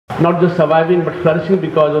not just surviving but flourishing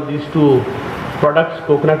because of these two products,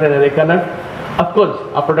 coconut and areca nut. Of course,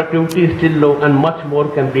 our productivity is still low and much more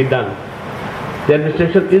can be done. The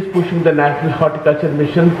administration is pushing the National Horticulture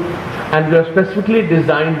Mission, and we have specifically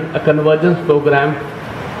designed a convergence program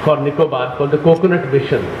for Nicobar called the Coconut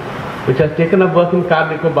Vision, which has taken up work in Car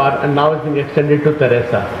Nicobar and now is being extended to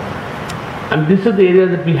Teresa. And this is the area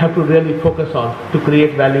that we have to really focus on to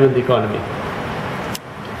create value in the economy.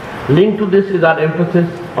 Linked to this is our emphasis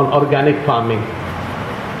on organic farming.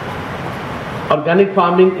 Organic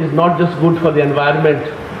farming is not just good for the environment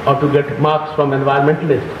or to get marks from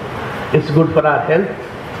environmentalists. It's good for our health,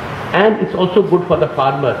 and it's also good for the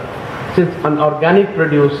farmer, since an organic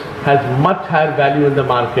produce has much higher value in the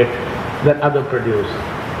market than other produce.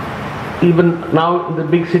 Even now in the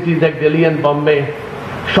big cities like Delhi and Bombay,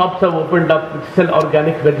 shops have opened up which sell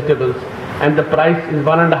organic vegetables, and the price is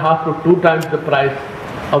 1.5 to 2 times the price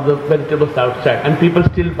of the vegetables outside, and people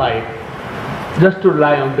still buy it just to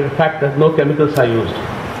rely on the fact that no chemicals are used.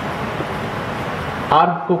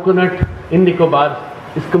 Our coconut in Nicobar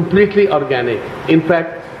is completely organic. In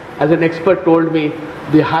fact, as an expert told me,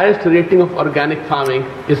 the highest rating of organic farming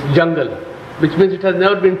is jungle, which means it has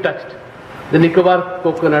never been touched. The Nicobar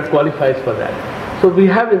coconut qualifies for that. So we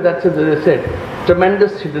have, in that sense, as I said,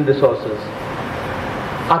 tremendous hidden resources.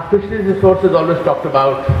 Our fisheries resources always talked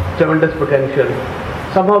about tremendous potential.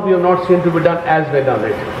 Somehow we have not seen to be done as well on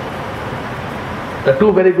it. There are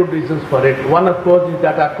two very good reasons for it. One, of course, is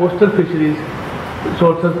that our coastal fisheries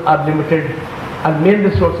resources are limited. Our main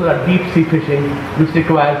resources are deep sea fishing, which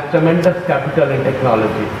requires tremendous capital and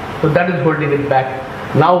technology. So that is holding it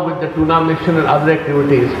back. Now with the tuna mission and other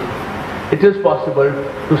activities, it is possible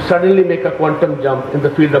to suddenly make a quantum jump in the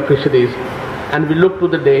field of fisheries. And we look to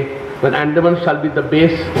the day when Andaman shall be the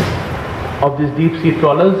base of these deep sea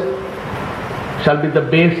trawlers, shall be the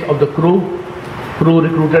base of the crew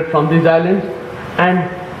recruited from these islands, and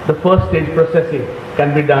the first stage processing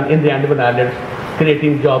can be done in the Andaman Islands,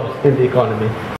 creating jobs in the economy.